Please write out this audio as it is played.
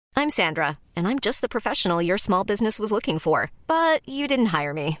I'm Sandra, and I'm just the professional your small business was looking for. But you didn't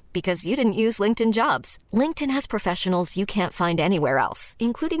hire me because you didn't use LinkedIn Jobs. LinkedIn has professionals you can't find anywhere else,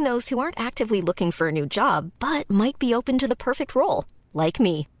 including those who aren't actively looking for a new job, but might be open to the perfect role, like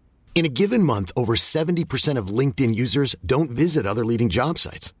me. In a given month, over 70% of LinkedIn users don't visit other leading job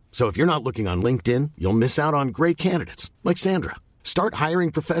sites. So if you're not looking on LinkedIn, you'll miss out on great candidates like Sandra. Start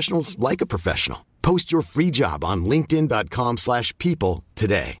hiring professionals like a professional. Post your free job on linkedin.com/people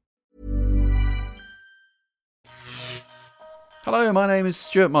today. Hello, my name is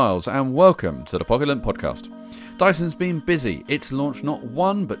Stuart Miles and welcome to the Pocket-Lint Podcast. Dyson's been busy. It's launched not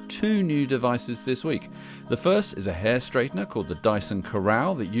one but two new devices this week. The first is a hair straightener called the Dyson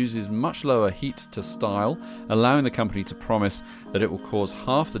Corral that uses much lower heat to style, allowing the company to promise that it will cause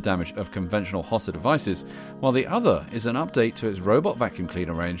half the damage of conventional hotter devices, while the other is an update to its robot vacuum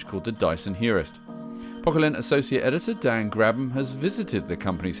cleaner range called the Dyson Hurist. Pocket-Lint Associate Editor Dan Grabham has visited the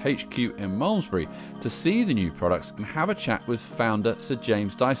company's HQ in Malmesbury to see the new products and have a chat with founder Sir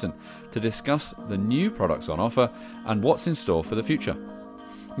James Dyson to discuss the new products on offer and what's in store for the future.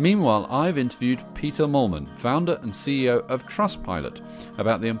 Meanwhile, I've interviewed Peter Mollman, founder and CEO of Trustpilot,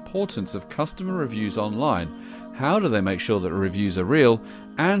 about the importance of customer reviews online, how do they make sure that reviews are real,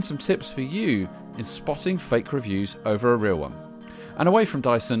 and some tips for you in spotting fake reviews over a real one. And away from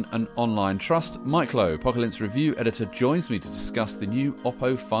Dyson and online trust, Mike Lowe, Pocket-Lint's review editor, joins me to discuss the new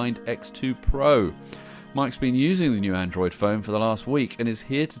Oppo Find X2 Pro. Mike's been using the new Android phone for the last week and is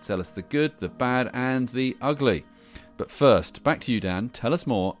here to tell us the good, the bad and the ugly. But first, back to you, Dan. Tell us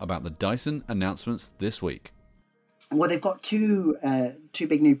more about the Dyson announcements this week. Well, they've got two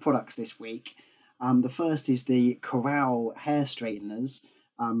big new products this week. The first is the Corral hair straighteners.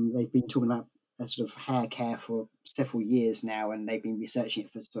 They've been talking about sort of hair care for several years now, and they've been researching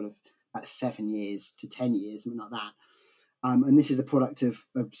it for sort of about 7 years to 10 years, something like that. And this is the product of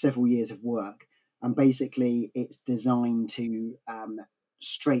several years of work. And basically, it's designed to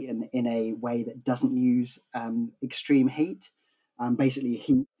straighten in a way that doesn't use extreme heat. Basically,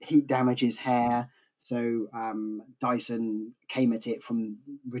 heat damages hair. So Dyson came at it from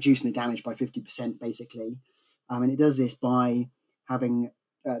reducing the damage by 50%, basically. And it does this by having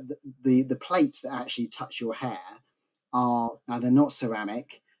the plates that actually touch your hair they're not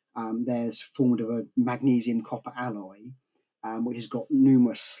ceramic. There's formed of a magnesium copper alloy, which has got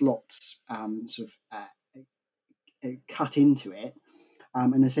numerous slots cut into it,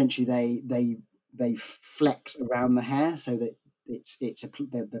 and essentially they flex around the hair so that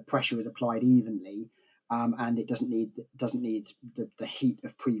the pressure is applied evenly, and it doesn't need the heat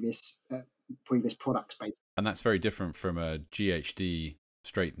of previous products, basically. And that's very different from a GHD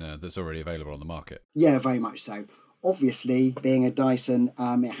straightener that's already available on the market. Yeah, very much so. Obviously, being a Dyson,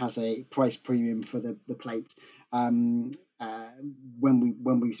 it has a price premium for the plates. Whoever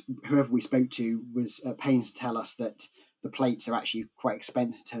we spoke to was at pains to tell us that the plates are actually quite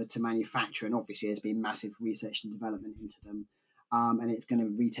expensive to manufacture, and obviously there's been massive research and development into them. And it's going to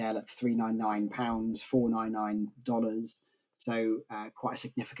retail at £399, $499, so quite a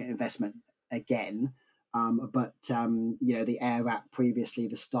significant investment again. But the Airwrap previously,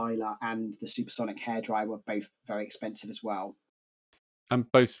 the Styler and the Supersonic hairdryer were both very expensive as well. And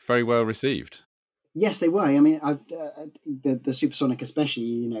both very well received. Yes, they were. I mean, the Supersonic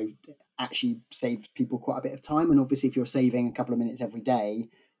especially, actually saves people quite a bit of time. And obviously, if you're saving a couple of minutes every day,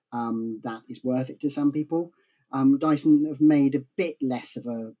 that is worth it to some people. Dyson have made a bit less of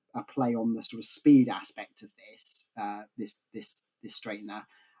a play on the sort of speed aspect of this straightener,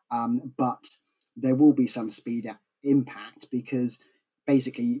 but there will be some speed impact because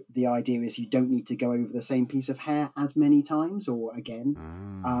basically the idea is you don't need to go over the same piece of hair as many times or again.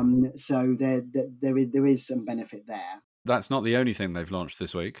 So there is some benefit there. That's not the only thing they've launched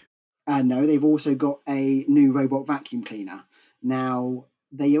this week. No, they've also got a new robot vacuum cleaner. Now,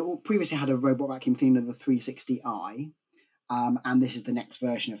 they previously had a robot vacuum cleaner, the 360i, and this is the next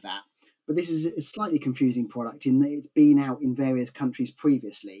version of that. But this is a slightly confusing product in that it's been out in various countries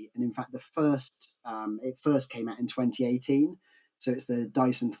previously. And in fact, it first came out in 2018. So it's the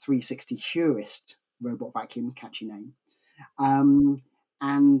Dyson 360 Hurist robot vacuum, catchy name.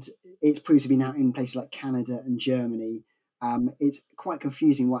 And it's proved to be out in places like Canada and Germany. It's quite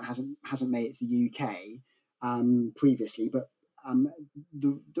confusing what hasn't made it to the UK previously. But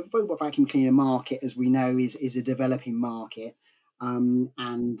the robot vacuum cleaner market, as we know, is a developing market. And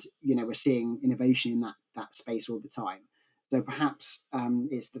we're seeing innovation in that space all the time. So perhaps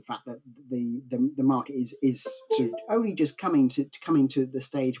it's the fact that the market is sort of only just coming to the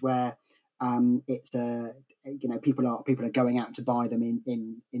stage where it's people are going out to buy them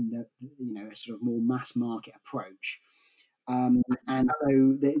in the a sort of more mass market approach. And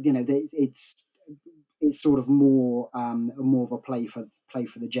so it's sort of more of a play for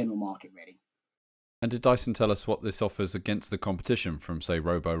the general market, really. And did Dyson tell us what this offers against the competition from, say,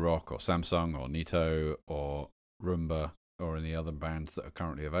 Roborock or Samsung or Neato or Roomba or any other brands that are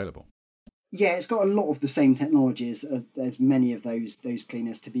currently available? Yeah, it's got a lot of the same technologies as many of those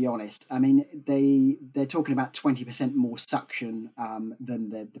cleaners. To be honest, I mean they're talking about 20% more suction than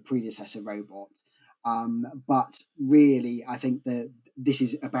the predecessor robot. But really, I think that this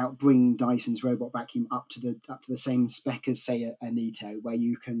is about bringing Dyson's robot vacuum up to the same spec as, say, a Neato, where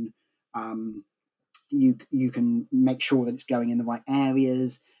you can you can make sure that it's going in the right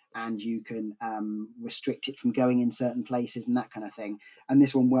areas, and you can restrict it from going in certain places and that kind of thing. And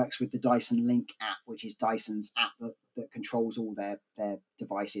this one works with the Dyson Link app, which is Dyson's app that controls all their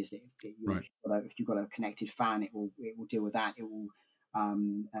devices. Right. If you've got a connected fan, it will deal with that. It will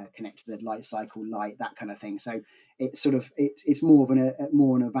connect to the light cycle light, that kind of thing. So it's it's more of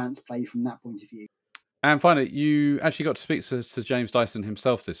an advanced play from that point of view. And finally, you actually got to speak to James Dyson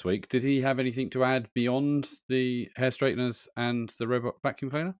himself this week. Did he have anything to add beyond the hair straighteners and the robot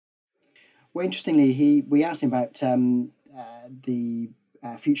vacuum cleaner? Well, interestingly, we asked him about the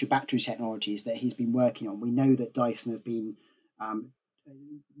future battery technologies that he's been working on. We know that Dyson have been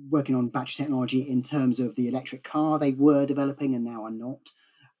working on battery technology in terms of the electric car they were developing and now are not,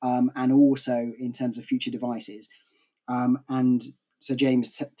 and also in terms of future devices. And so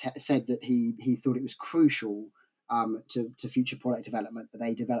James said that he thought it was crucial to future product development that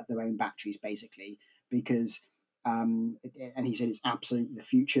they develop their own batteries, basically, because and he said it's absolutely the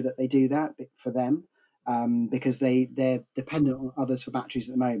future that they do that for them, because they're dependent on others for batteries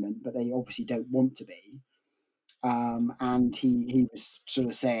at the moment, but they obviously don't want to be. And he was sort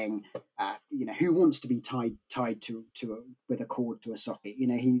of saying, who wants to be tied to with a cord to a socket?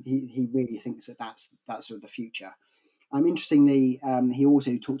 He really thinks that's sort of the future. Interestingly, he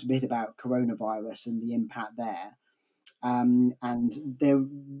also talked a bit about coronavirus and the impact there. And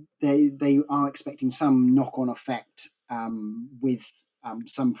they are expecting some knock-on effect with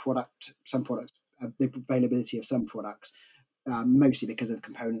some products, the availability of some products, mostly because of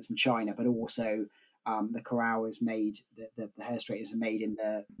components from China, but also the Curao is made, the hair straighteners are made in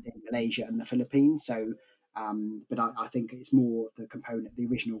Malaysia and the Philippines. So, but I think it's more the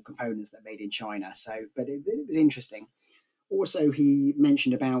original components that are made in China. So, but it was interesting. Also, he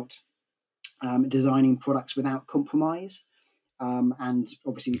mentioned about designing products without compromise. And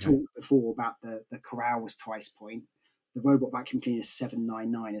obviously, we talked before about the Curao's price point. The robot vacuum cleaner is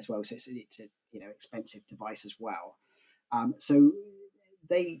 $799 as well, so it's a expensive device as well. So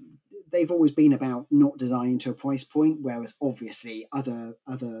they've always been about not designing to a price point, whereas obviously other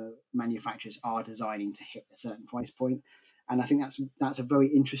manufacturers are designing to hit a certain price point. And I think that's a very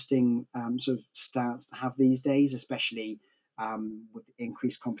interesting sort of stance to have these days, especially with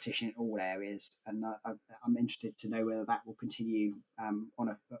increased competition in all areas. And I'm interested to know whether that will continue on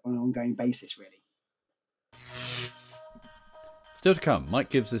an ongoing basis, really. Still to come,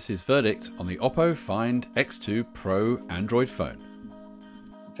 Mike gives us his verdict on the Oppo Find X2 Pro Android phone.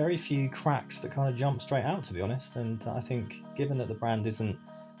 Very few cracks that kind of jump straight out, to be honest. And I think, given that the brand isn't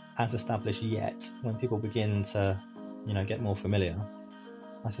as established yet, when people begin to, get more familiar,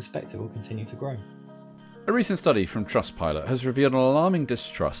 I suspect it will continue to grow. A recent study from Trustpilot has revealed an alarming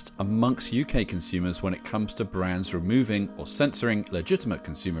distrust amongst UK consumers when it comes to brands removing or censoring legitimate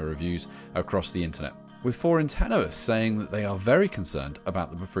consumer reviews across the internet, with 4 in 10 of us saying that they are very concerned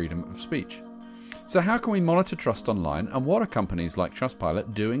about the freedom of speech. So how can we monitor trust online, and what are companies like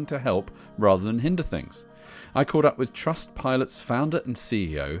Trustpilot doing to help rather than hinder things? I caught up with Trustpilot's founder and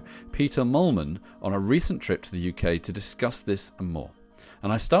CEO, Peter Mulman, on a recent trip to the UK to discuss this and more.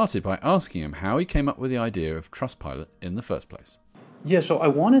 And I started by asking him how he came up with the idea of Trustpilot in the first place. Yeah, so I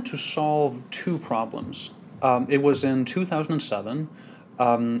wanted to solve 2 problems. It was in 2007.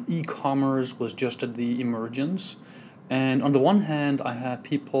 E-commerce was just at the emergence. And on the one hand, I had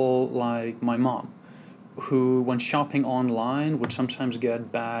people like my mom, who, when shopping online, would sometimes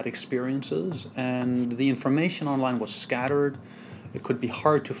get bad experiences. And the information online was scattered. It could be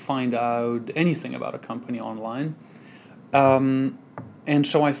hard to find out anything about a company online. And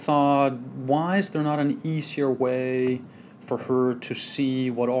so I thought, why is there not an easier way for her to see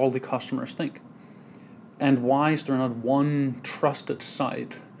what all the customers think? And why is there not one trusted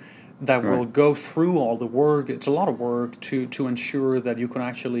site that will go through all the work? It's a lot of work to ensure that you can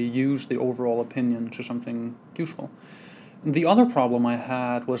actually use the overall opinion to something useful. The other problem I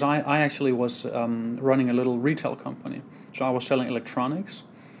had was I actually was running a little retail company. So I was selling electronics.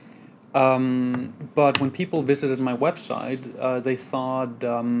 But when people visited my website, they thought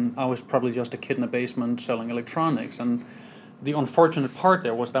I was probably just a kid in a basement selling electronics. And the unfortunate part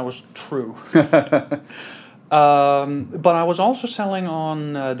there was that was true. But I was also selling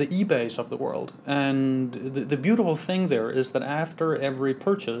on the eBays of the world. And the beautiful thing there is that after every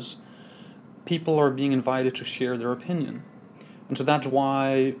purchase, people are being invited to share their opinion. And so that's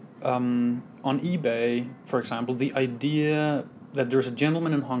why on eBay, for example, the idea that there's a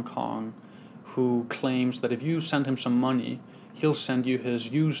gentleman in Hong Kong who claims that if you send him some money, he'll send you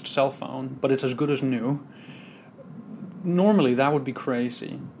his used cell phone, but it's as good as new. Normally, that would be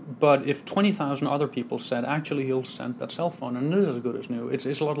crazy. But if 20,000 other people said, actually, he'll send that cell phone, and it is as good as new, it's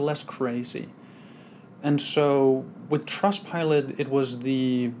a lot less crazy. And so with Trustpilot, it was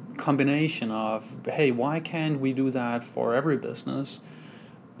the combination of, hey, why can't we do that for every business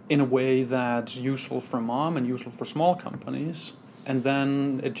in a way that's useful for mom and useful for small companies? And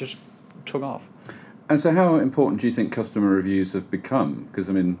then it just took off. And so how important do you think customer reviews have become? Because,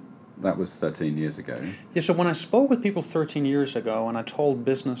 I mean, that was 13 years ago. Yeah, so when I spoke with people 13 years ago and I told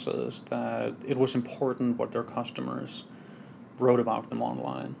businesses that it was important what their customers wrote about them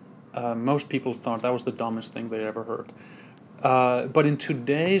online, most people thought that was the dumbest thing they'd ever heard. But in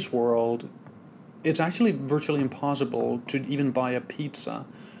today's world, it's actually virtually impossible to even buy a pizza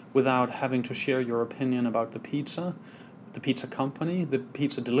without having to share your opinion about the pizza company, the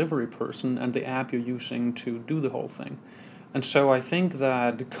pizza delivery person, and the app you're using to do the whole thing. And so I think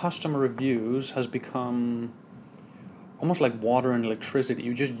that customer reviews has become almost like water and electricity.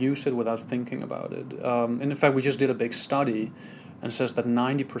 You just use it without thinking about it. And in fact, we just did a big study and it says that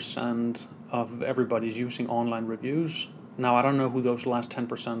 90% of everybody is using online reviews. Now, I don't know who those last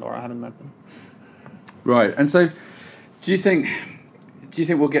 10% are. I haven't met them. Right. And so do you think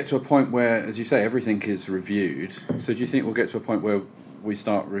we'll get to a point where, as you say, everything is reviewed? So do you think we'll get to a point where we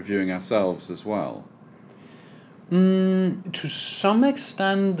start reviewing ourselves as well? To some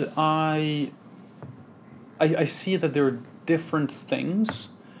extent, I see that there are different things.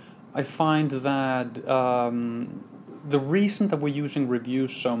 I find that the reason that we're using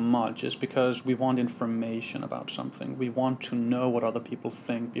reviews so much is because we want information about something. We want to know what other people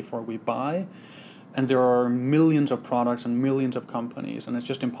think before we buy. And there are millions of products and millions of companies, and it's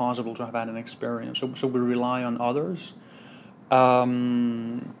just impossible to have had an experience. So we rely on others.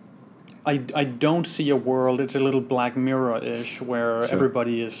 I don't see a world, it's a little Black Mirror-ish, where Sure.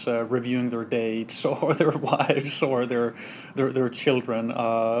 everybody is reviewing their dates or their wives or their children.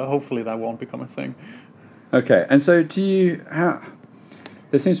 Hopefully that won't become a thing. Okay, and so there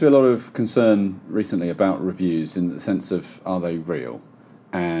seems to be a lot of concern recently about reviews in the sense of, are they real?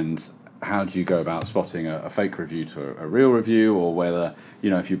 And how do you go about spotting a fake review to a real review, or whether,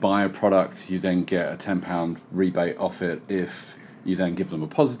 if you buy a product, you then get a £10 rebate off it if you then give them a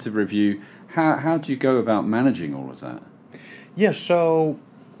positive review. How do you go about managing all of that? Yeah, so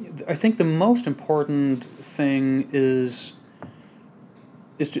I think the most important thing is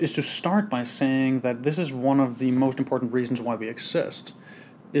to start by saying that this is one of the most important reasons why we exist,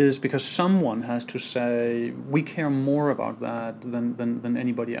 is because someone has to say, we care more about that than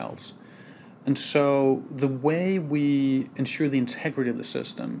anybody else. And so the way we ensure the integrity of the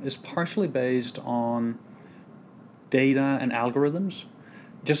system is partially based on data and algorithms,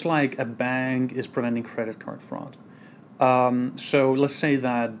 just like a bank is preventing credit card fraud. So let's say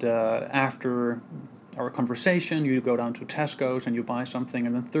that after our conversation, you go down to Tesco's and you buy something,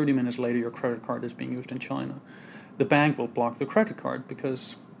 and then 30 minutes later your credit card is being used in China. The bank will block the credit card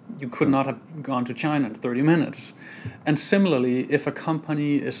because you could not have gone to China in 30 minutes. And similarly, if a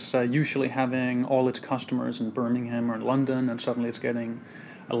company is usually having all its customers in Birmingham or in London, and suddenly it's getting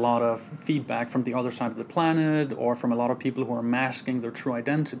a lot of feedback from the other side of the planet or from a lot of people who are masking their true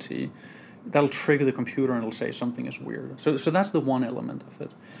identity, that'll trigger the computer and it'll say something is weird. So that's the one element of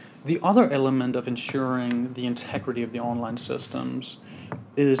it. The other element of ensuring the integrity of the online systems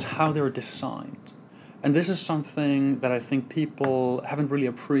is how they're designed. And this is something that I think people haven't really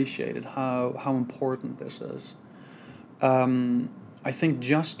appreciated, how important this is. I think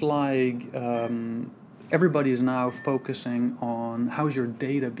just like everybody is now focusing on how is your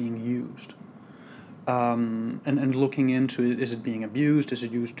data being used, and looking into it, is it being abused, is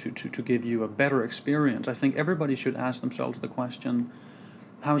it used to give you a better experience? I think everybody should ask themselves the question,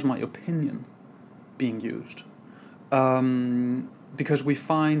 how is my opinion being used? Because we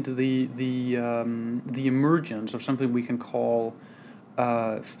find the emergence of something we can call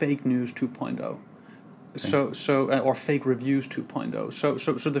fake news 2.0. Or fake reviews 2.0.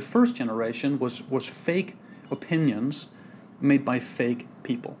 So the first generation was fake opinions made by fake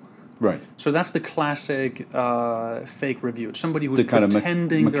people. Right. So that's the classic fake review. It's somebody who's the kind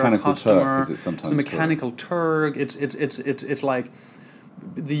pretending of they're a customer. Turk, as it's sometimes the mechanical Turk. It's like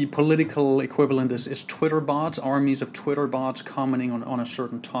the political equivalent is Twitter bots, armies of Twitter bots commenting on a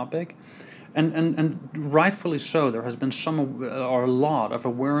certain topic. And rightfully so, there has been a lot of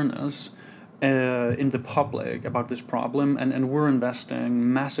awareness in the public about this problem, and we're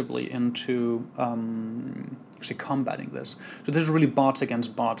investing massively into actually combating this. So this is really bots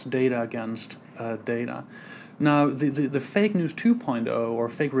against bots, data against data. Now, the fake news 2.0 or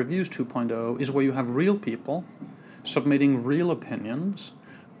fake reviews 2.0 is where you have real people submitting real opinions,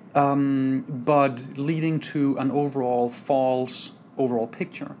 but leading to an overall false overall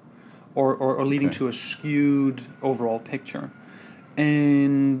picture, or leading to a skewed overall picture.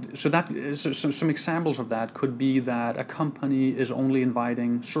 And so some examples of that could be that a company is only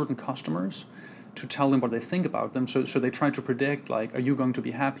inviting certain customers to tell them what they think about them. So they try to predict, like, are you going to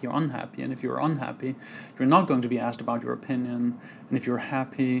be happy or unhappy? And if you're unhappy, you're not going to be asked about your opinion. And if you're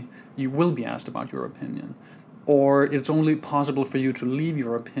happy, you will be asked about your opinion. Or it's only possible for you to leave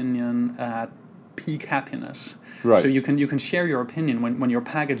your opinion at peak happiness. Right. So you can share your opinion when your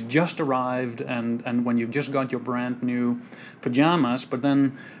package just arrived and when you've just got your brand new pajamas, but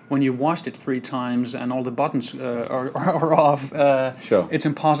then when you've washed it 3 times and all the buttons are off, sure. It's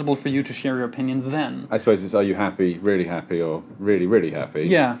impossible for you to share your opinion then. I suppose it's, are you happy, or really, really happy?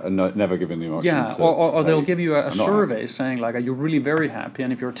 Yeah. And never giving the option to or say, they'll give you a survey happy. saying, like, are you really very happy?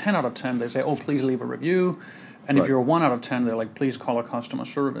 And if you're a 10 out of 10, they say, oh, please leave a review. And if you're a 1 out of 10, they're like, please call a customer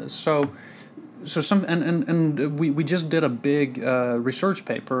service. So some and we just did a big research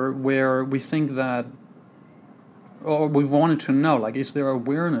paper where we think that, or we wanted to know, like, is there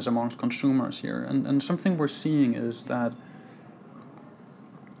awareness amongst consumers here? And something we're seeing is that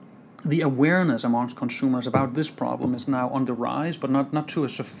the awareness amongst consumers about this problem is now on the rise, but not to a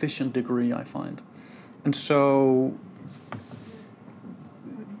sufficient degree, I find. And so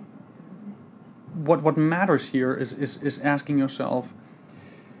what matters here is asking yourself,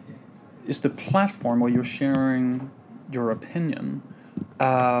 is the platform where you're sharing your opinion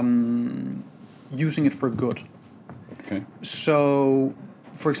using it for good? Okay. So,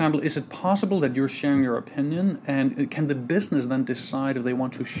 for example, is it possible that you're sharing your opinion, and can the business then decide if they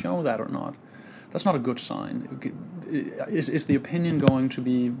want to show that or not? That's not a good sign. Is the opinion going to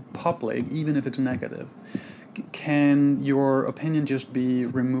be public, even if it's negative? Can your opinion just be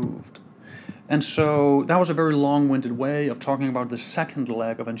removed? And so that was a very long-winded way of talking about the second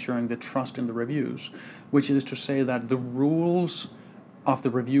leg of ensuring the trust in the reviews, which is to say that the rules of the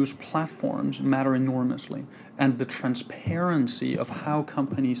reviews platforms matter enormously, and the transparency of how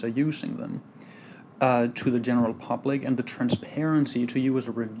companies are using them to the general public, and the transparency to you as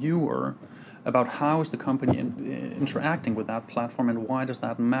a reviewer about how is the company interacting with that platform and why does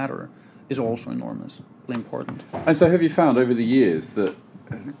that matter, is also enormously important. And so have you found over the years that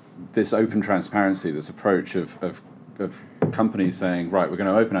this open transparency, this approach of companies saying, right, we're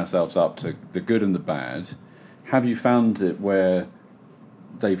going to open ourselves up to the good and the bad, have you found it where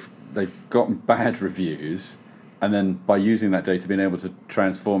they've gotten bad reviews and then by using that data being able to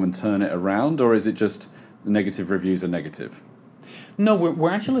transform and turn it around, or is it just the negative reviews are negative? No,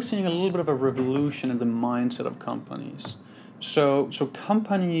 we're actually seeing a little bit of a revolution in the mindset of companies. So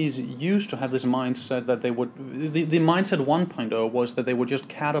companies used to have this mindset that they would, the mindset 1.0 was that they would just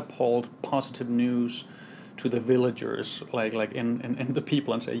catapult positive news to the villagers, like in the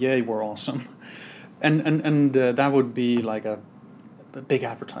people, and say, yay, we're awesome. And that would be like a big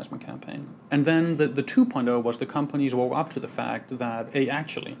advertisement campaign. And then the 2.0 was the companies woke up to the fact that, hey,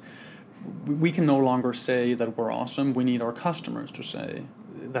 actually, we can no longer say that we're awesome. We need our customers to say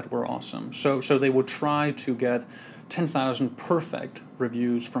that we're awesome. So they would try to get 10,000 perfect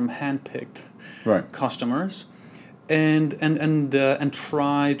reviews from hand-picked customers, and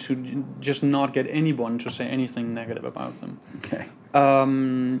try to just not get anyone to say anything negative about them. Okay.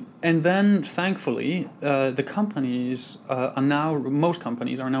 And then, thankfully, the companies most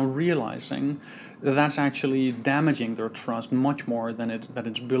companies are now realizing that that's actually damaging their trust much more than it's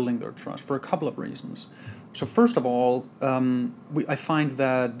building their trust, for a couple of reasons. So first of all, I find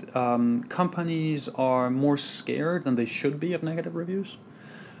that companies are more scared than they should be of negative reviews.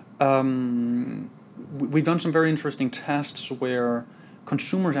 We've done some very interesting tests where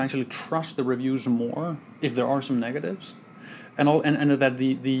consumers actually trust the reviews more if there are some negatives, and that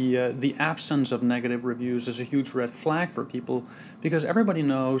the absence of negative reviews is a huge red flag for people, because everybody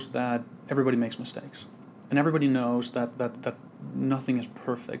knows that everybody makes mistakes, and everybody knows that nothing is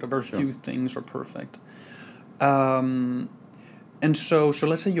perfect, or very few things are perfect. And so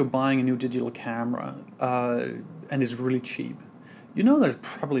let's say you're buying a new digital camera and it's really cheap. You know that it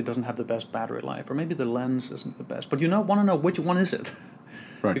probably doesn't have the best battery life, or maybe the lens isn't the best, but you want to know which one is it.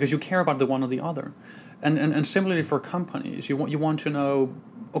 Right. because you care about the one or the other. And similarly for companies, you want to know,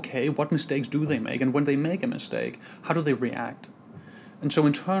 okay, what mistakes do they make, and when they make a mistake, how do they react? And so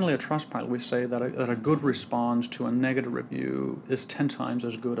internally at Trustpilot, we say that a good response to a negative review is 10 times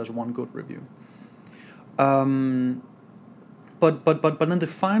as good as one good review. But then the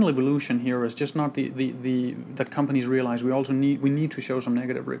final evolution here is just not the that companies realize we need to show some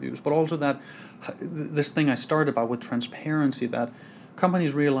negative reviews, but also that this thing I started about with transparency, that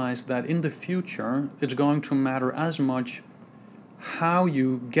companies realize that in the future it's going to matter as much how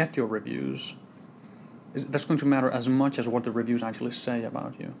you get your reviews. That's going to matter as much as what the reviews actually say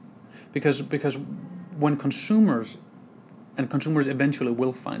about you, because when consumers eventually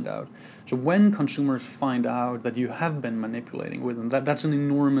will find out. So when consumers find out that you have been manipulating with them, that's an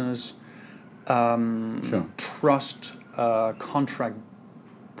enormous trust contract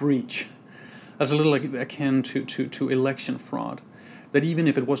breach. That's a little akin to election fraud. That even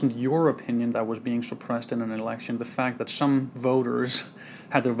if it wasn't your opinion that was being suppressed in an election, the fact that some voters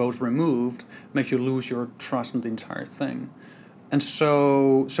had their votes removed makes you lose your trust in the entire thing. And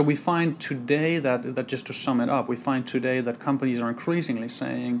so we find today that just to sum it up, we find today that companies are increasingly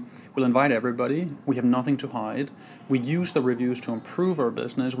saying, we'll invite everybody, we have nothing to hide, we use the reviews to improve our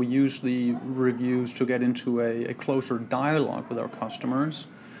business, we use the reviews to get into a closer dialogue with our customers.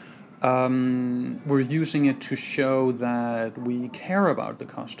 We're using it to show that we care about the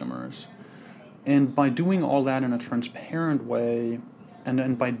customers. And by doing all that in a transparent way,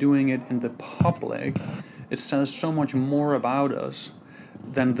 and by doing it in the public, it says so much more about us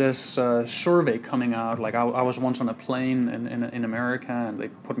than this survey coming out. Like I was once on a plane in America, and they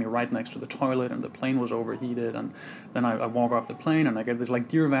put me right next to the toilet, and the plane was overheated, and then I walk off the plane, and I get this like,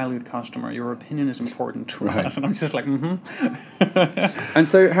 dear valued customer, your opinion is important to us, and I'm just like, And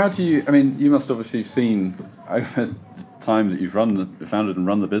so how do you, I mean, you must obviously have seen, over the time that you've founded and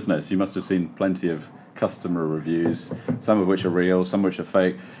run the business, you must have seen plenty of customer reviews, some of which are real, some which are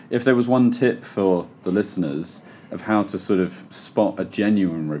fake. If there was one tip for the listeners of how to sort of spot a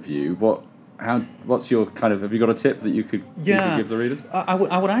genuine review, what's your kind of, have you got a tip that you could give the readers? I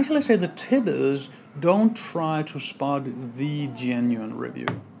would actually say the tip is, don't try to spot the genuine review,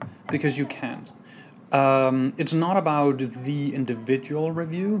 because you can't. It's not about the individual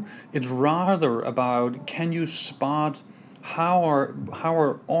review. It's rather about, can you spot how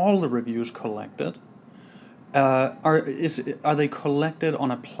are all the reviews collected? Are they collected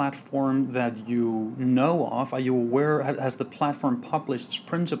on a platform that you know of? Are you aware? Has the platform published its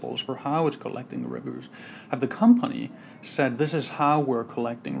principles for how it's collecting the reviews? Have the company said this is how we're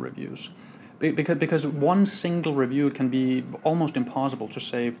collecting reviews? Because one single review, it can be almost impossible to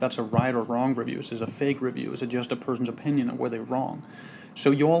say if that's a right or wrong review. Is it a fake review? Is it just a person's opinion, or were they wrong?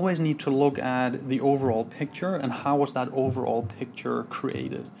 So you always need to look at the overall picture and how was that overall picture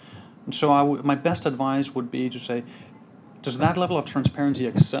created. And so my best advice would be to say, does that level of transparency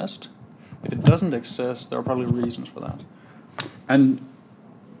exist? If it doesn't exist, there are probably reasons for that. And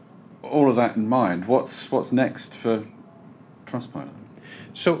all of that in mind, what's next for Trustpilot?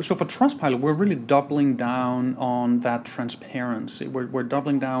 So for Trustpilot, we're really doubling down on that transparency. We're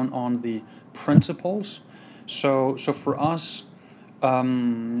doubling down on the principles. So for us,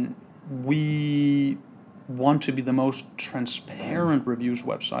 we want to be the most transparent reviews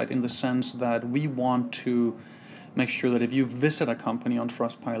website, in the sense that we want to make sure that if you visit a company on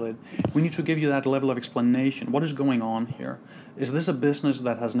Trustpilot, we need to give you that level of explanation. What is going on here? Is this a business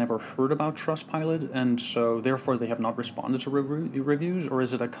that has never heard about Trustpilot, and so therefore they have not responded to reviews? Or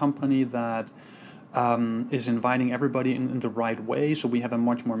is it a company that is inviting everybody in the right way, so we have a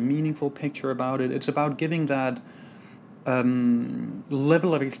much more meaningful picture about it? It's about giving that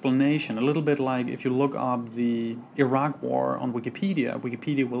level of explanation, a little bit like if you look up the Iraq War on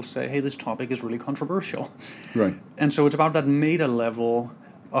Wikipedia will say, hey, this topic is really controversial. Right. And so it's about that meta level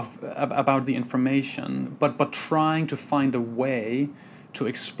about the information, but trying to find a way to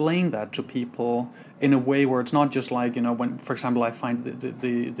explain that to people in a way where it's not just like, when, for example, I find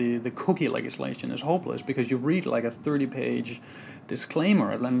the cookie legislation is hopeless, because you read like a 30-page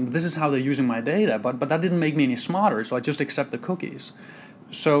disclaimer, and this is how they're using my data, but that didn't make me any smarter, so I just accept the cookies.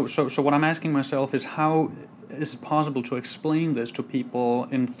 So what I'm asking myself is, how is it possible to explain this to people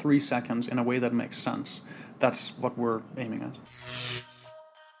in 3 seconds in a way that makes sense? That's what we're aiming at.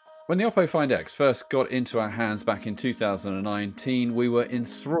 When the Oppo Find X first got into our hands back in 2019, we were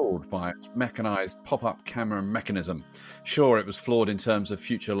enthralled by its mechanised pop-up camera mechanism. Sure, it was flawed in terms of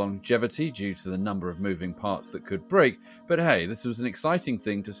future longevity due to the number of moving parts that could break, but hey, this was an exciting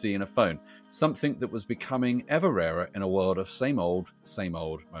thing to see in a phone, something that was becoming ever rarer in a world of same old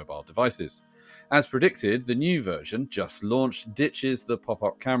mobile devices. As predicted, the new version, just launched, ditches the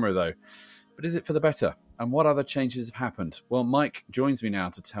pop-up camera though. But is it for the better? And what other changes have happened? Well, Mike joins me now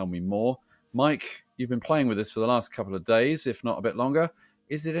to tell me more. Mike, you've been playing with this for the last couple of days, if not a bit longer.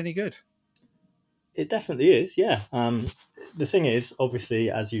 Is it any good? It definitely is, yeah. The thing is,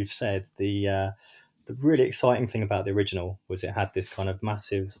 obviously, as you've said, the really exciting thing about the original was it had this kind of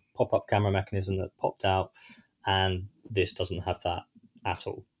massive pop-up camera mechanism that popped out, and this doesn't have that at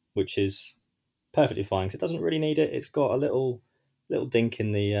all, which is perfectly fine because it doesn't really need it. It's got a little dink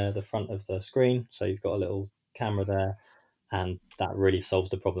in the front of the screen, so you've got a little camera there, and that really solves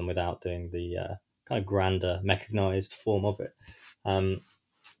the problem without doing the kind of grander mechanized form of it.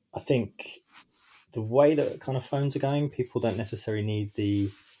 I think the way that kind of phones are going, people don't necessarily need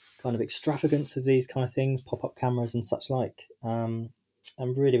the kind of extravagance of these kind of things, pop-up cameras and such like. And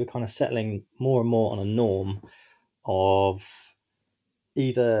really we're kind of settling more and more on a norm of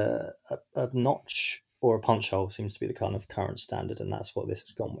either a notch or a punch hole seems to be the kind of current standard, and that's what this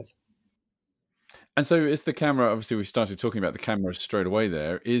has gone with. And so is the camera, obviously we started talking about the camera straight away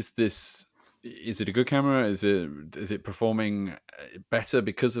there. Is it a good camera? Is it performing better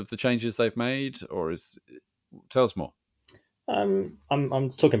because of the changes they've made, or tell us more? I'm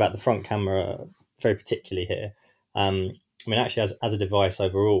talking about the front camera very particularly here. I mean, actually, as a device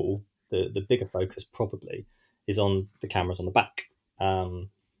overall, the bigger focus probably is on the cameras on the back.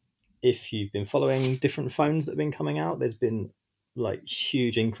 If you've been following different phones that have been coming out, there's been like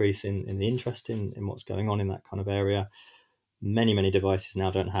huge increase in the interest in what's going on in that kind of area. Many devices now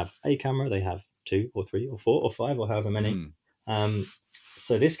don't have a camera; they have 2 or 3 or 4 or 5 or however many.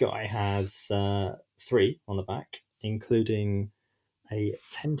 So this guy has 3 on the back, including a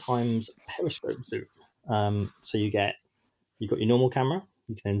 10 times periscope zoom. So you've got your normal camera.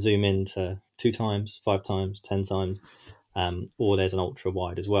 You can then zoom in to 2 times, 5 times, 10 times, or there's an ultra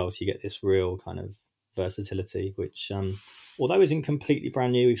wide as well. So you get this real kind of versatility, which although isn't completely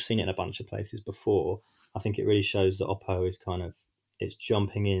brand new, we've seen it in a bunch of places before. I think it really shows that Oppo is it's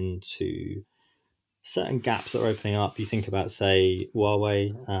jumping into certain gaps that are opening up. You think about, say,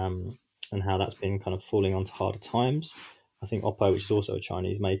 Huawei and how that's been kind of falling onto harder times. I think Oppo, which is also a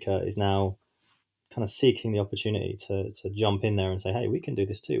Chinese maker, is now kind of seeking the opportunity to jump in there and say, hey, we can do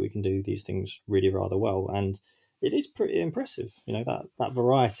this too. We can do these things really rather well. And it is pretty impressive. You know, that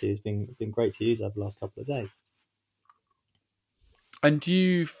variety has been great to use over the last couple of days. And do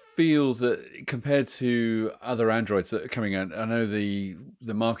you feel that compared to other Androids that are coming out, I know the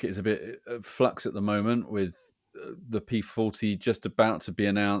market is a bit of flux at the moment with the P40 just about to be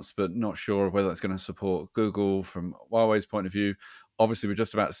announced, but not sure whether that's going to support Google from Huawei's point of view. Obviously, we're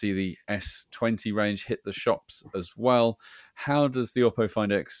just about to see the S20 range hit the shops as well. How does the Oppo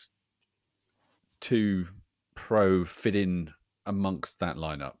Find X2 Pro fit in amongst that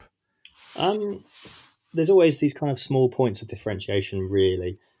lineup? There's always these kind of small points of differentiation,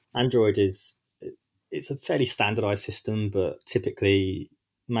 really. Android it's a fairly standardized system, but typically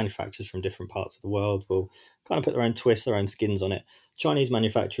manufacturers from different parts of the world will kind of put their own twist, their own skins on it. Chinese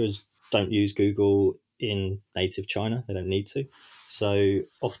manufacturers don't use Google in native China. They don't need to. So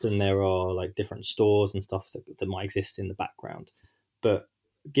often there are like different stores and stuff that might exist in the background. But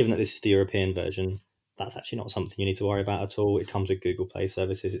given that this is the European version, that's actually not something you need to worry about at all. It comes with Google Play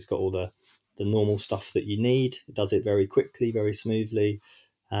services. It's got all the normal stuff that you need. It does it very quickly, very smoothly.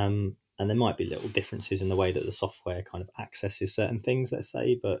 And there might be little differences in the way that the software kind of accesses certain things, let's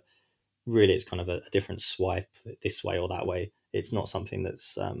say, but really it's kind of a different swipe this way or that way. It's not something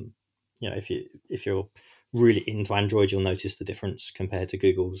that's, if you're really into Android, you'll notice the difference compared to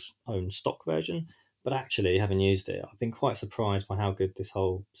Google's own stock version. But actually, having used it, I've been quite surprised by how good this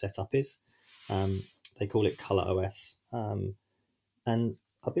whole setup is. They call it Color OS. And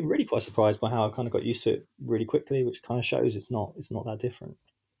I've been really quite surprised by how I kind of got used to it really quickly, which kind of shows it's not that different.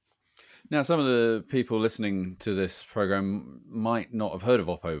 Now, some of the people listening to this program might not have heard of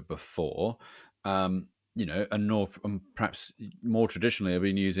Oppo before, and perhaps more traditionally have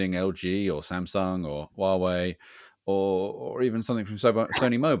been using LG or Samsung or Huawei or even something from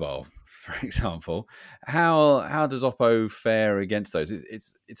Sony Mobile, for example. How does Oppo fare against those?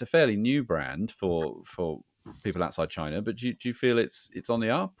 It's a fairly new brand for people outside China, but do you feel it's on the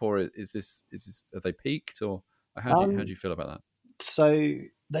up, or is this have they peaked, or how do you feel about that? So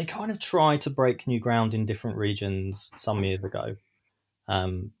they kind of tried to break new ground in different regions some years ago.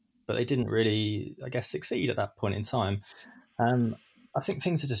 but they didn't really, I guess, succeed at that point in time. I think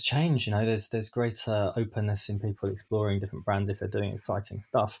things have just changed. There's greater openness in people exploring different brands if they're doing exciting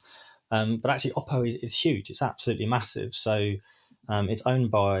stuff. But actually, Oppo is huge. It's absolutely massive. So it's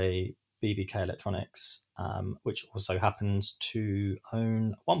owned by BBK Electronics, which also happens to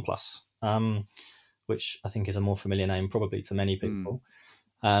own OnePlus, which I think is a more familiar name probably to many people.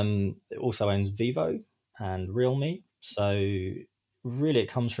 It also owns Vivo and Realme. So really it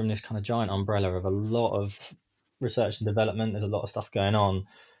comes from this kind of giant umbrella of a lot of research and development. There's a lot of stuff going on.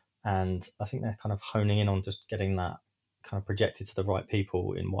 And I think they're kind of honing in on just getting that kind of projected to the right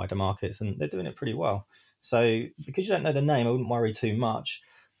people in wider markets. And they're doing it pretty well. So because you don't know the name, I wouldn't worry too much.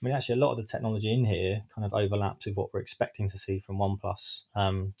 I mean, actually, a lot of the technology in here kind of overlaps with what we're expecting to see from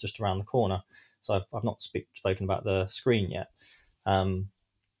OnePlus just around the corner. So I've not spoken about the screen yet.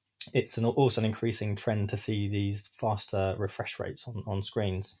 It's also an increasing trend to see these faster refresh rates on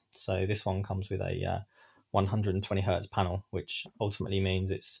screens. So this one comes with a 120 hertz panel, which ultimately means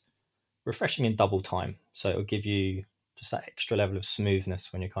it's refreshing in double time. So it'll give you just that extra level of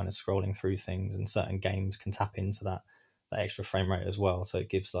smoothness when you're kind of scrolling through things, and certain games can tap into that extra frame rate as well. So it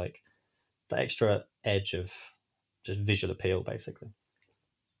gives like the extra edge of just visual appeal, basically.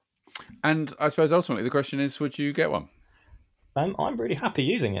 And I suppose ultimately the question is, would you get one? I'm really happy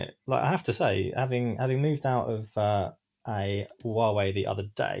using it. Like, I have to say, having moved out of a Huawei the other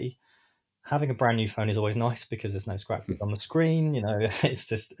day, having a brand new phone is always nice because there's no scratches on the screen. It's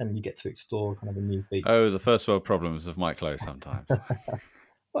just, and you get to explore kind of a new feature. Oh, the first world problems of Miclo sometimes.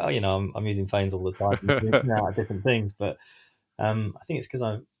 Well, I'm using phones all the time, now at different things, but I think it's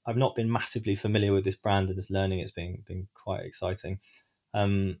because I've not been massively familiar with this brand and just learning it's been quite exciting.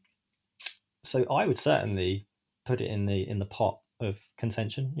 So I would certainly put it in the pot of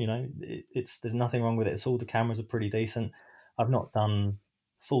contention. There's nothing wrong with it. It's all, the cameras are pretty decent. I've not done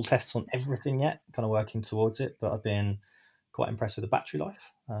full tests on everything yet, kind of working towards it, but I've been quite impressed with the battery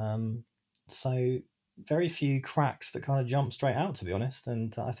life. So very few cracks that kind of jump straight out, to be honest.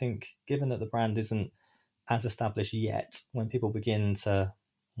 And I think given that the brand isn't as established yet, when people begin to,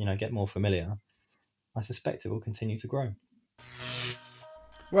 get more familiar, I suspect it will continue to grow.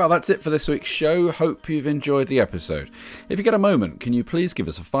 Well, that's it for this week's show. Hope you've enjoyed the episode. If you get a moment, can you please give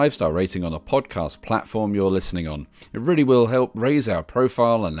us a 5-star rating on the podcast platform you're listening on? It really will help raise our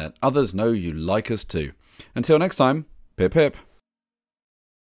profile and let others know you like us too. Until next time, pip pip.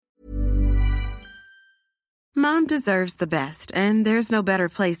 Mom deserves the best, and there's no better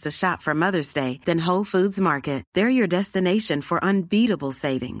place to shop for Mother's Day than Whole Foods Market. They're your destination for unbeatable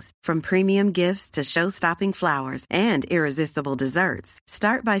savings, from premium gifts to show-stopping flowers and irresistible desserts.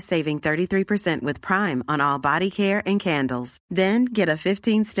 Start by saving 33% with Prime on all body care and candles. Then get a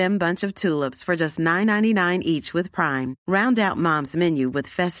 15-stem bunch of tulips for just $9.99 each with Prime. Round out Mom's menu with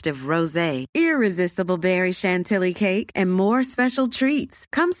festive rosé, irresistible berry chantilly cake, and more special treats.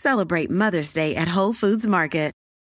 Come celebrate Mother's Day at Whole Foods Market.